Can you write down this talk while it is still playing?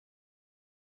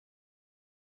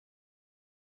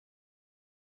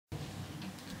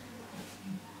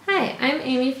I'm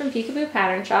Amy from Peekaboo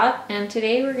Pattern Shop, and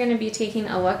today we're going to be taking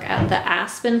a look at the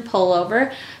Aspen Pullover.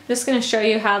 I'm just going to show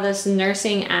you how this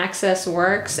nursing access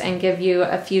works and give you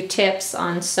a few tips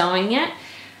on sewing it.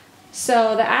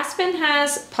 So the Aspen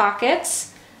has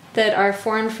pockets that are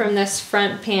formed from this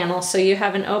front panel. So you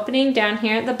have an opening down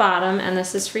here at the bottom, and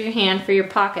this is for your hand, for your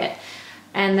pocket.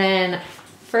 And then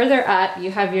further up you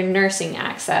have your nursing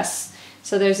access.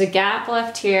 So there's a gap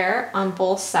left here on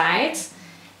both sides,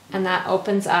 and that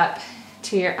opens up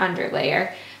to your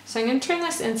underlayer. So I'm going to turn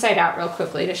this inside out real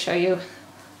quickly to show you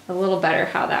a little better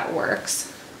how that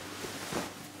works.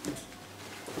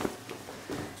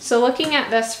 So looking at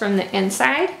this from the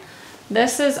inside,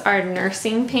 this is our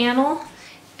nursing panel,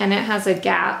 and it has a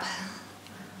gap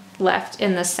left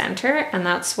in the center, and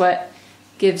that's what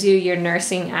gives you your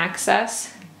nursing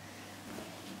access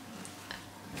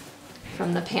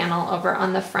from the panel over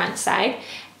on the front side.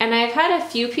 And I've had a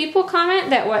few people comment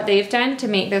that what they've done to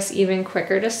make this even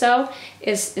quicker to sew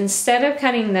is instead of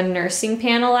cutting the nursing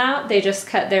panel out, they just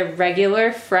cut their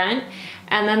regular front,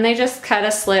 and then they just cut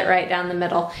a slit right down the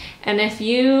middle. And if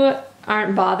you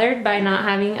aren't bothered by not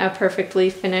having a perfectly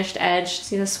finished edge,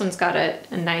 see, this one's got a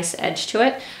nice edge to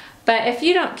it, but if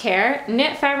you don't care,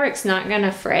 knit fabric's not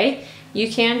gonna fray.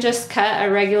 You can just cut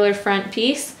a regular front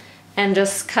piece and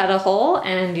just cut a hole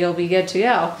and you'll be good to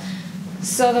go.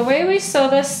 So the way we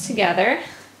sew this together,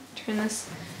 turn this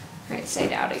right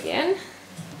side out again.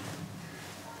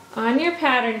 On your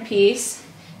pattern piece,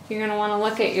 you're going to want to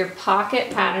look at your pocket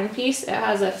pattern piece. It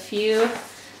has a few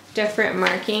different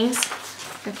markings.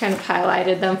 I kind of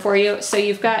highlighted them for you. So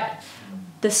you've got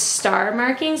the star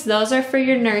markings, those are for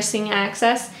your nursing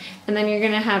access, and then you're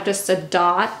going to have just a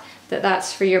dot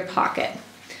that's for your pocket.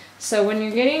 So when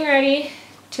you're getting ready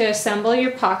to assemble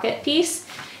your pocket piece,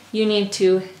 you need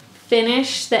to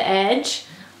finish the edge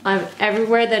on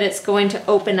everywhere that it's going to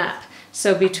open up.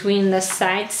 So between the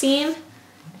side seam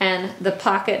and the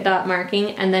pocket dot marking,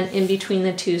 and then in between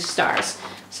the two stars.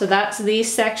 So that's these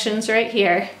sections right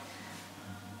here.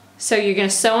 So you're going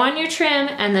to sew on your trim,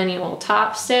 and then you will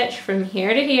top stitch from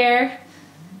here to here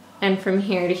and from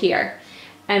here to here.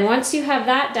 And once you have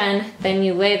that done, then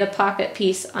you lay the pocket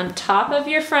piece on top of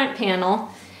your front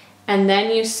panel, and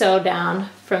then you sew down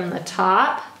from the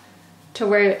top to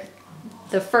where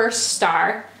the first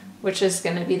star, which is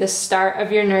going to be the start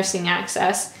of your nursing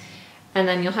access, and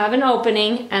then you'll have an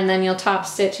opening, and then you'll top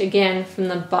stitch again from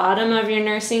the bottom of your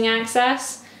nursing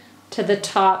access to the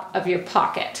top of your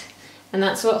pocket, and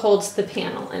that's what holds the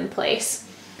panel in place.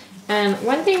 And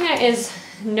one thing that is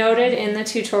noted in the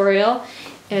tutorial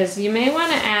is you may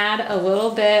want to add a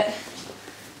little bit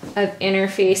of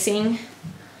interfacing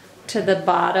to the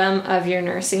bottom of your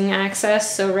nursing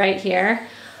access. So right here,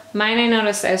 mine, I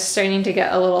noticed I was starting to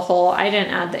get a little hole. I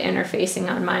didn't add the interfacing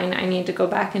on mine. I need to go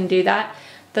back and do that.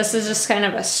 This is just kind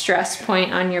of a stress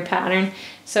point on your pattern.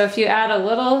 So if you add a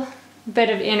little bit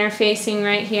of interfacing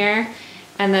right here,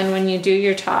 and then when you do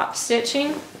your top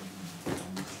stitching,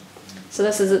 so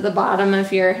this is at the bottom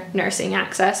of your nursing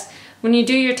access, when you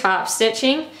do your top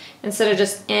stitching, instead of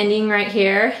just ending right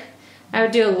here, I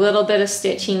would do a little bit of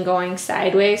stitching going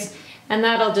sideways, and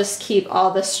that'll just keep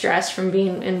all the stress from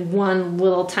being in one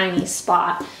little tiny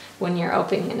spot when you're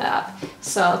opening it up.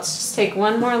 So let's just take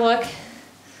one more look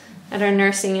at our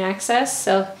nursing access.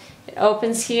 So it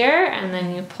opens here, and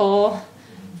then you pull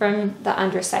from the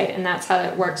underside, and that's how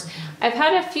it works. I've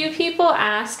had a few people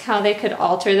ask how they could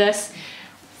alter this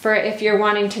for if you're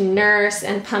wanting to nurse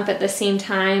and pump at the same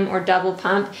time, or double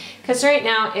pump, because right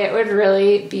now it would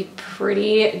really be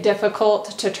pretty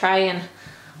difficult to try and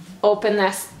open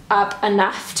this up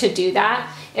enough to do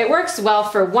that. It works well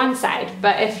for one side,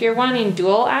 but if you're wanting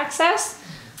dual access,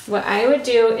 what I would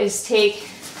do is take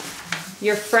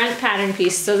your front pattern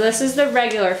piece. So this is the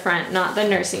regular front, not the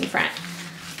nursing front.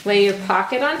 Lay your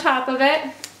pocket on top of it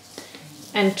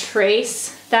and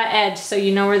trace that edge so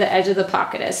you know where the edge of the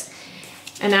pocket is.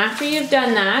 And after you've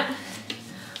done that,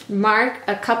 mark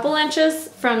a couple inches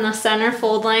from the center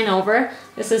fold line over.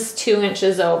 This is 2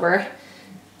 inches over.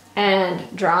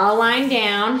 And draw a line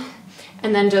down,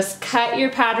 and then just cut your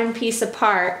pattern piece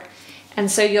apart.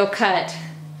 And so you'll cut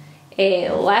a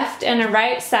left and a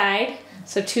right side,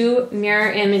 so 2 mirror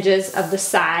images of the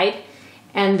side,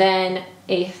 and then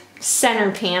a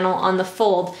center panel on the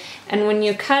fold. And when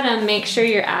you cut them, make sure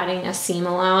you're adding a seam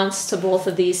allowance to both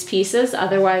of these pieces,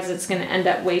 otherwise it's going to end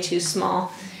up way too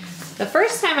small. The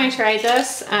first time I tried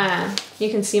this, you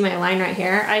can see my line right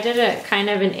here, I did it kind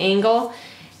of an angle,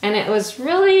 and it was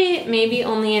really maybe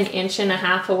only 1.5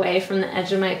 inches away from the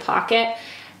edge of my pocket,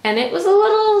 and it was a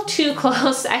little too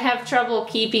close. I have trouble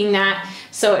keeping that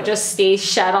so it just stays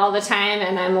shut all the time,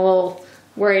 and I'm a little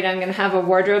worried I'm gonna have a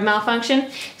wardrobe malfunction.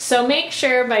 So make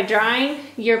sure by drawing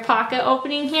your pocket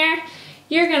opening here,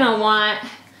 you're gonna want,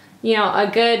 you know, a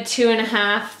good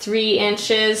 2.5, 3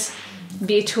 inches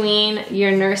between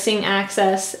your nursing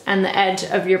access and the edge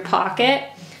of your pocket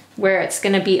where it's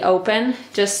gonna be open,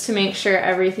 just to make sure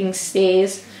everything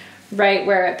stays right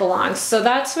where it belongs. So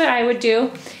that's what I would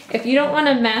do. If you don't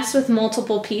wanna mess with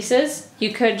multiple pieces,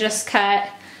 you could just cut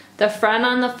the front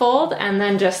on the fold and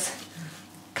then just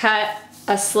cut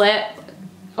a slit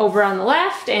over on the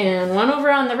left and one over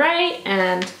on the right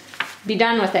and be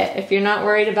done with it. If you're not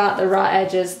worried about the raw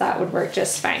edges, that would work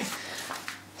just fine.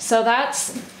 So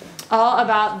that's all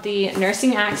about the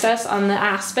nursing access on the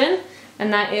Aspen,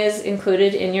 and that is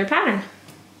included in your pattern.